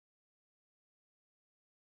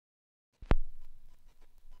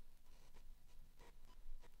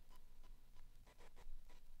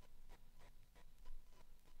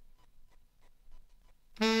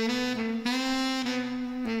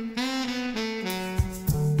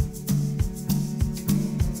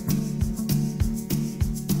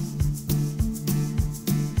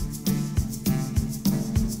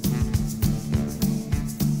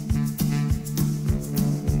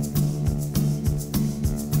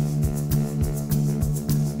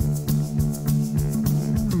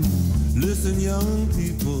Listen, young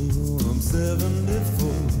people, I'm 74,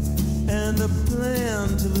 and I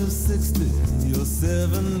plan to live 60. You're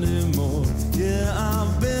 70 more. Yeah,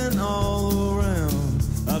 I've been all around.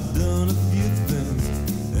 I've done a few things,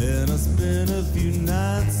 and I spent a few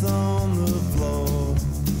nights on the floor.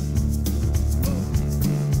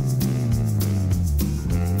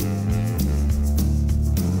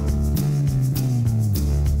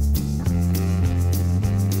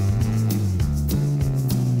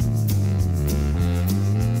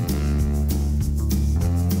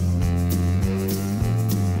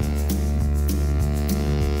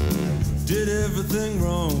 Did everything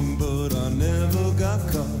wrong, but I never got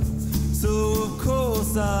caught. So of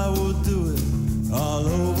course I would do it all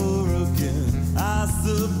over again. I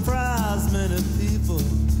surprised many people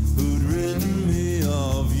who'd written me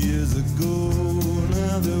off years ago.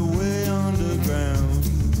 Now they're way underground.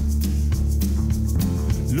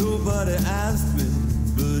 Nobody asked me,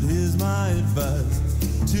 but here's my advice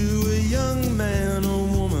to a young man or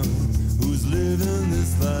woman who's living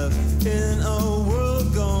this life in a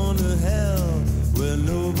world gone to hell where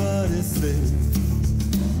nobody's safe.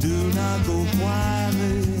 Do not go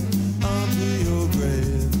quietly onto your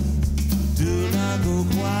grave. Do not go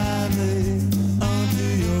quietly onto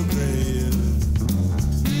your grave.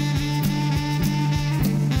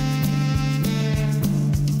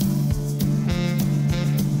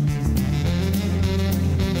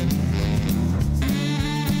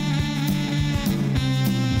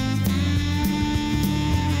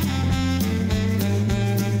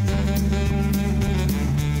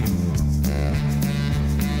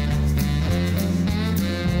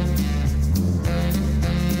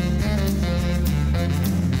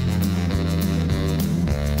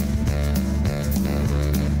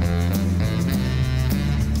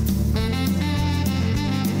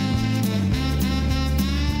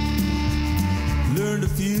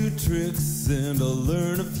 Tricks and I'll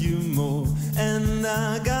learn a few more, and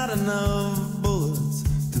I got enough bullets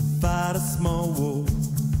to fight a small war.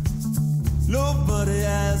 Nobody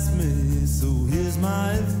asked me, so here's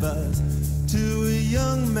my advice to a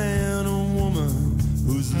young man or woman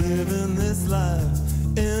who's living this life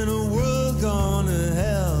in a world gone to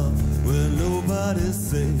hell where nobody's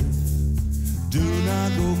safe. Do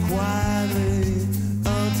not go quietly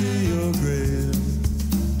onto your grave.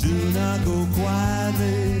 Do not go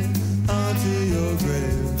quietly onto your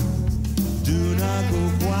grave. Do not go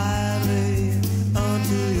quietly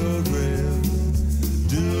onto your grave.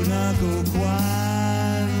 Do not go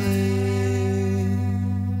quietly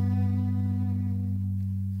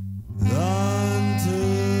onto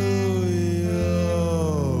your grave.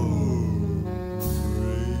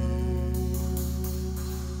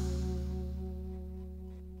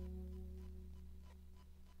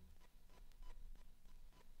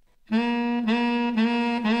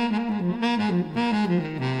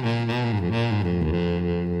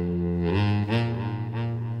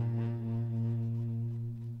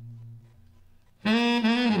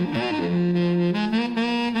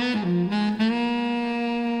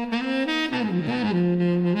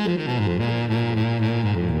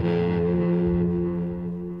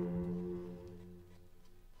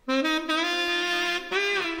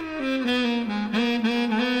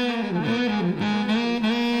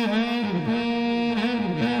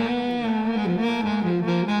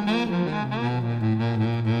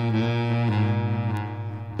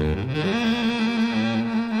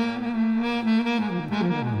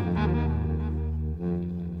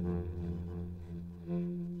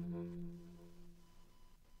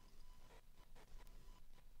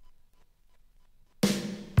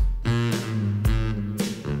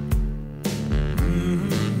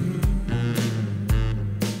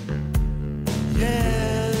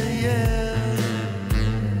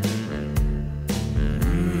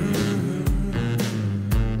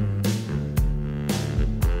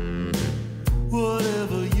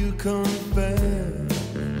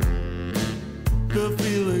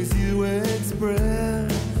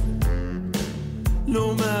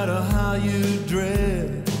 No matter how you dress,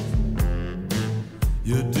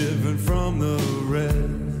 you're different from the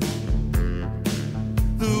rest.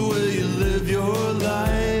 The way you live your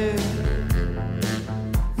life,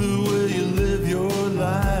 the way you live your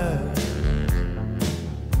life.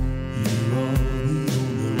 You are the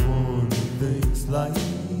only one who thinks like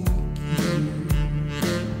you.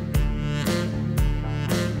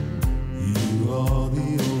 You are the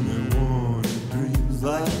only one who dreams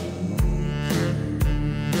like you.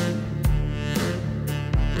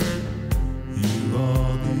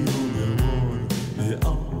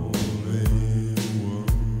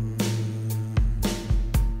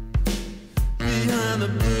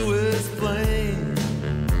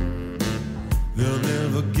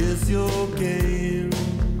 your game.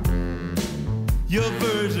 Your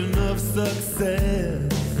version of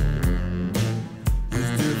success is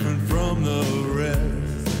different from the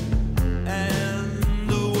rest. And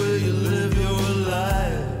the way you live your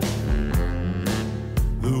life,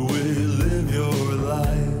 the way you live your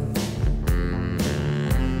life,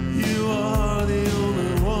 you are the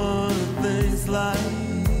only one who thinks like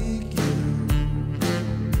you.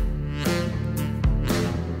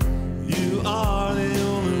 You are the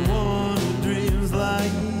only one who dreams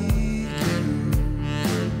like you.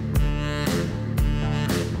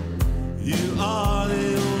 You are the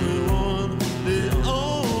only one, the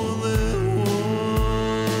only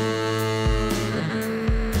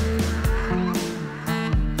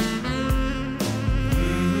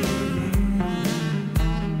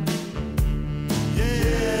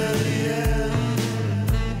Yeah, yeah.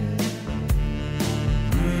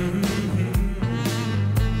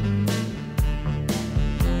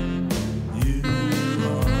 You are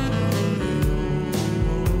the only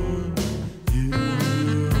one.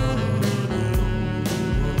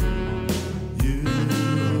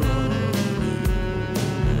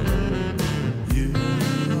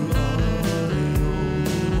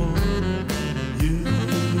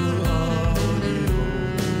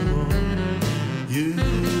 You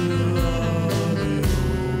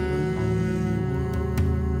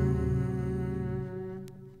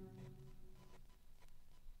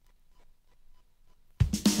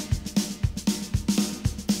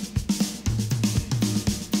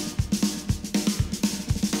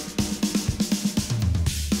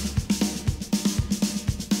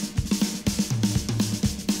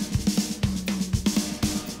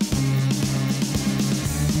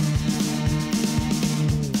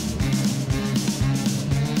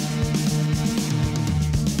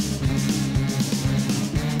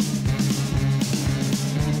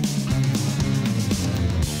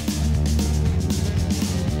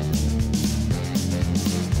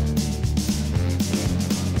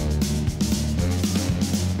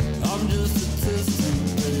I'm just a test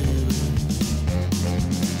tube, baby.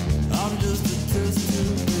 I'm just a test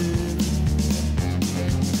tube, baby.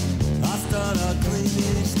 I start out clean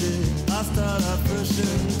each day. I start out fresh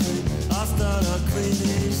and clean. I start out clean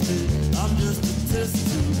each day. I'm just a test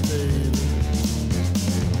tube, baby.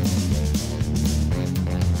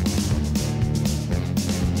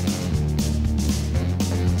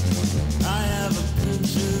 I have a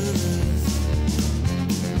pinch of this.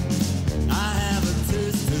 I have a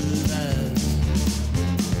taste of that.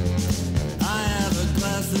 I have a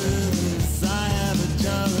glass of this. I have a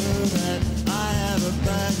jar of that. I have a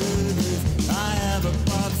bag of this. I have a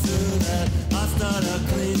box of that. I start out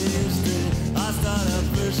clean each day. I start out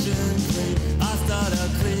fresh and clean. I start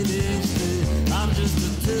out clean each day. I'm just a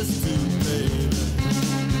test tube, baby.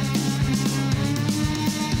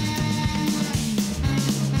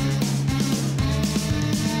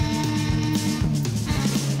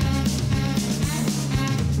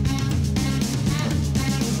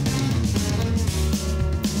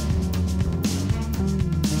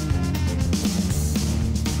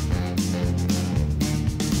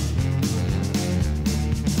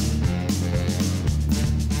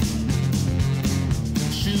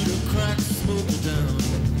 Shoot a crack, smoke it down.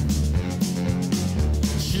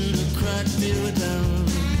 Shoot a crack, deal it down.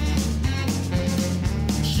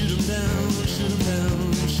 Shoot 'em down, shoot 'em down,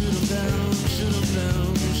 shoot 'em down, shoot 'em down.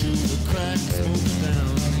 Shoot a crack, smoke it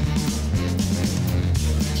down.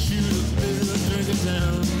 Shoot a beer, drink it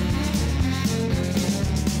down.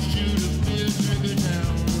 Shoot a beer, drink it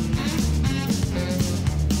down.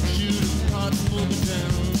 Shoot a pot, smoke it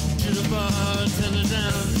down. Shoot a bartender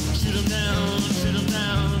down. Shoot 'em down, shoot 'em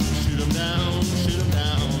down, shoot 'em down, shoot 'em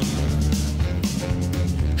down.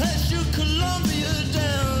 Hey, shoot Columbia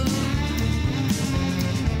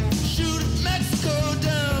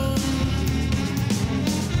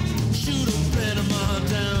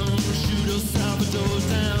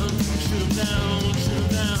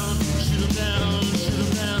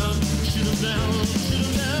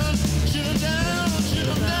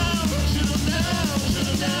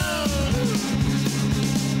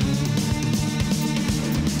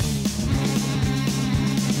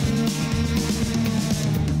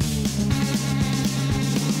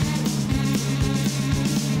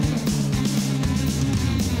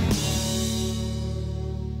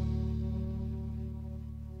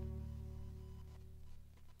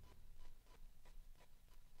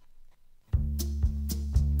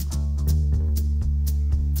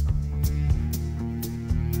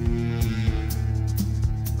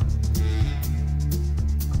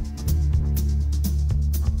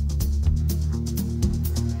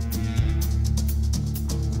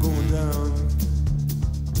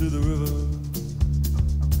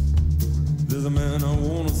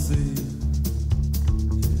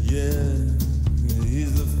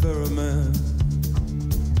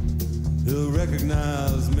he'll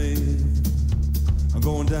recognize me. I'm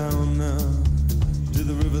going down now to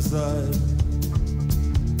the riverside.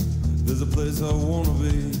 There's a place I wanna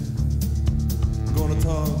be. I'm gonna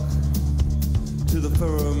talk to the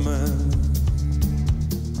furrow man.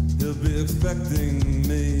 He'll be expecting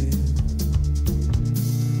me.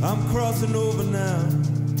 I'm crossing over now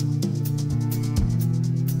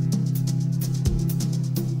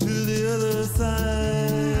to the other side.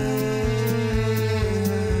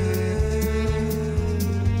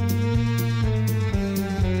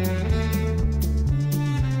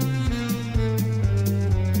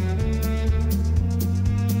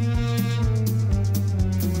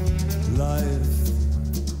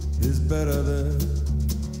 Better there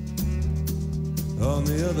on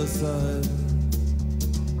the other side.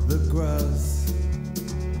 The grass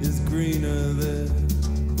is greener there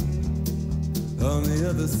on the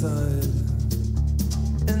other side.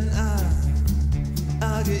 And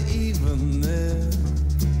I'll get even there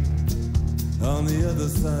on the other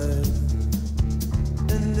side.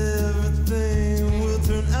 And everything will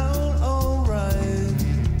turn out alright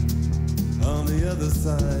on the other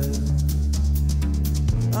side.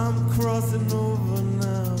 I'm crossing over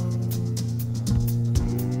now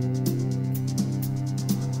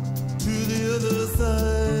to the other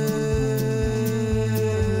side.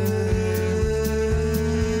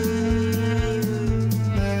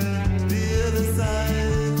 The other side.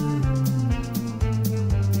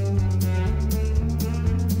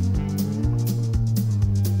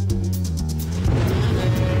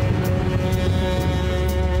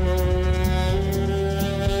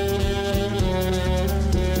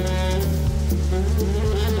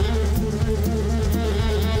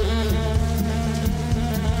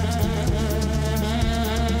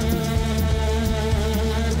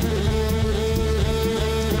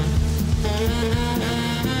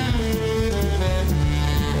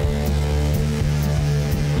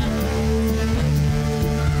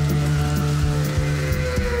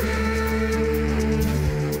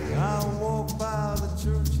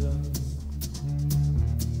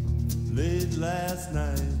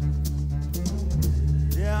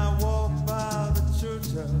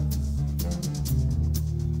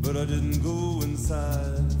 But I didn't go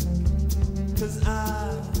inside, 'cause I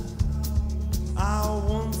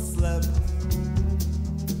once slept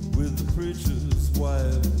with the preacher's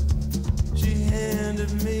wife. She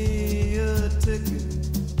handed me a ticket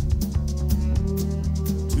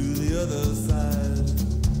to the other side.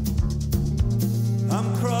 I'm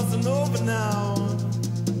crossing over now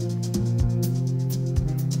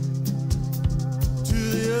to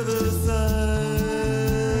the other side.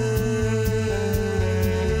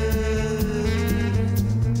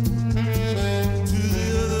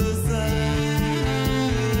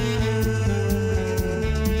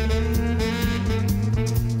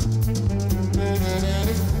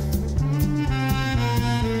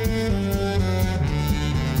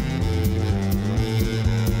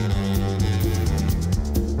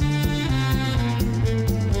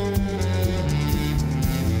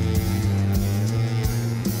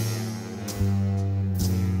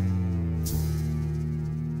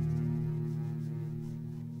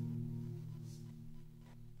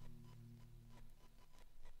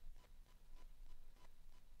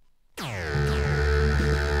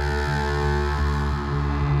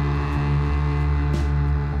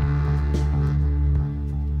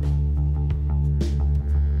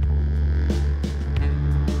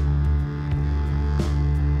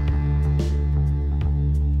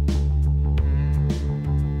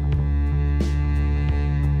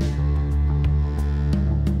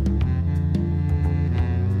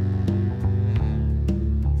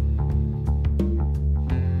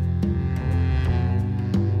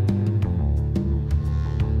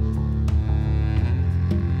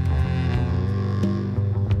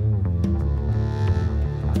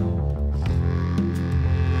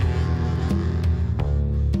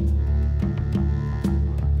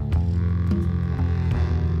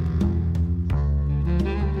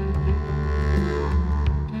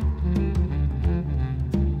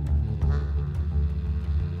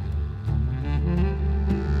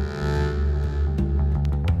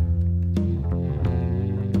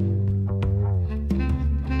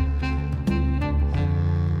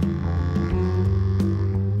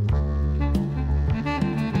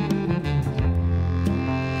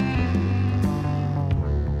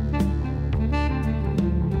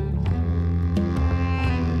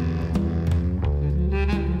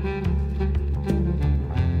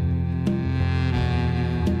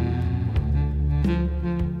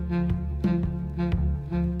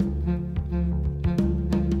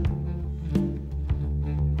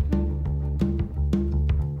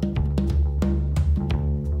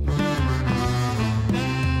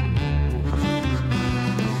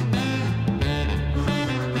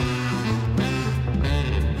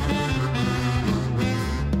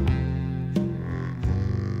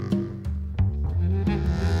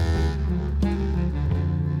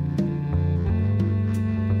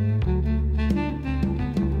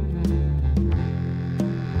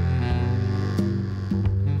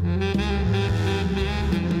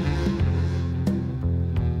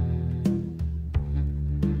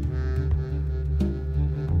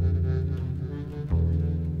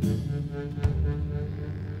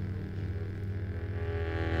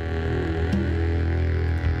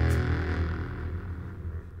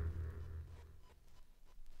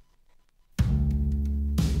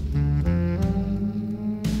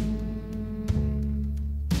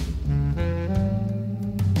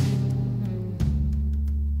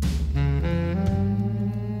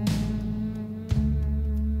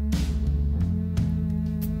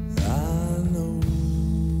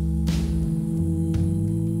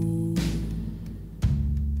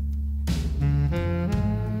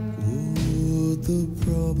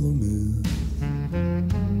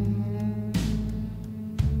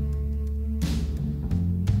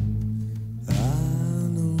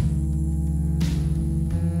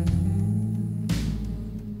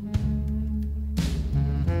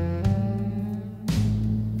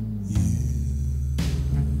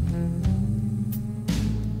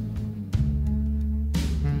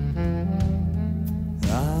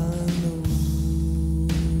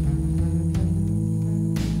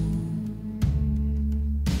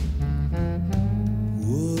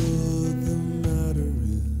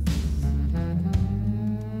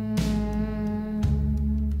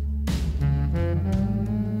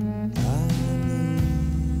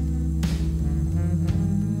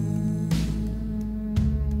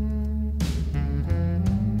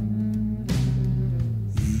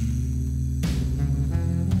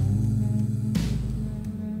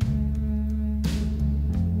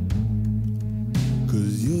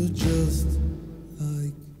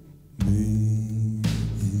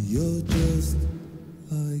 you're just